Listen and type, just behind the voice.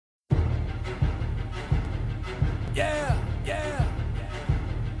Yeah.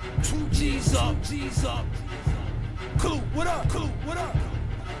 2 G's up. Clue, what up?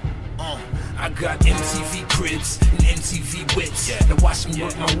 I got MTV cribs and MTV wits. Now watch me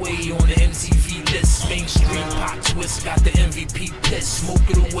work my way on the MTV list. Mainstream pop twist, got the MVP piss. Smoke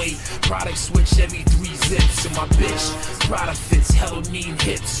it away, product switch every 3 zips. And my bitch, product fits, hella mean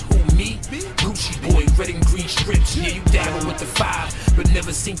hips. Who, me? Gucci boy, red and green strips. Yeah, you dabble with the 5, but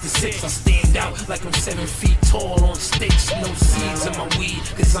never sink the 6. I stand out like I'm 7 feet tall on sticks. No seeds in my weed,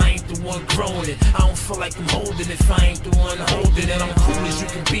 cause I ain't the one growing it. I don't feel like I'm holding it if I ain't the one holding it. I'm cool as you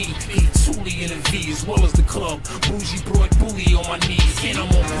can be, eat Thule in a V as well as the club. Bougie broad booty on my knees, and I'm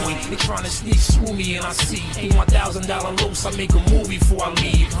on point. They trying to sneak swoo me and I see. Ain't my $1,000 loss, I make a movie before I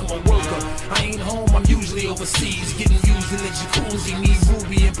leave. I'm a worker, I ain't home, I'm usually overseas. Getting used in the jacuzzi, me,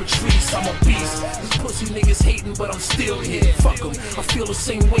 Ruby, and Patrice. I'm a beast, these pussy niggas hating, but I'm still here. Fuck them, I feel the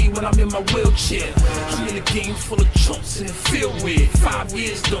same way when I'm in my wheelchair. I'm in a game full of chumps and it feel weird. 5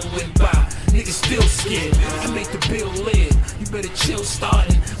 years don't went by, niggas still scared. I make the bill live, you better chill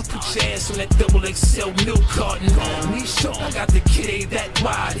starting. I put your ass on that XXL milk carton. Me sure I got the kid ain't that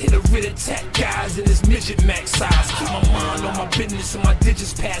wide. Hit a rid attack guys in this midget max size. Keep my mind on my business and my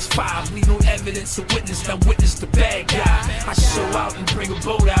digits past 5. Leave no evidence to witness, now witness the bad guy. I show out and bring a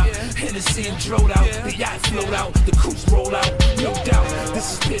boat out. Hennessy and drove out, the yacht float out, the coops roll out. No doubt,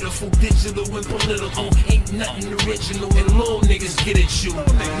 this is pitiful, digital and political. Ain't nothing original and little niggas get at you.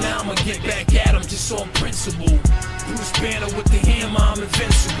 Now I'ma get back at them just on principle. Bruce Banner with the hammer, I'm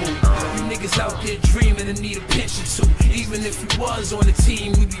invincible. You niggas out there dreaming and need a pinch or 2. Even if you was on the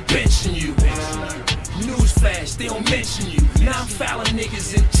team, we be benching you. Newsflash, they don't mention you. Now I'm fouling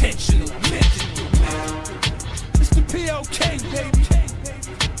niggas intentional. It's the PLK, baby.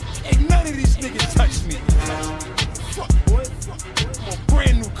 Ain't none of these niggas touch me. Fuck, boy. I'm a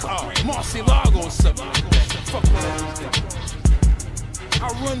brand new car, Marcielago or something. Fuck all these niggas. I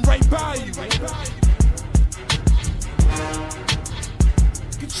run right by you.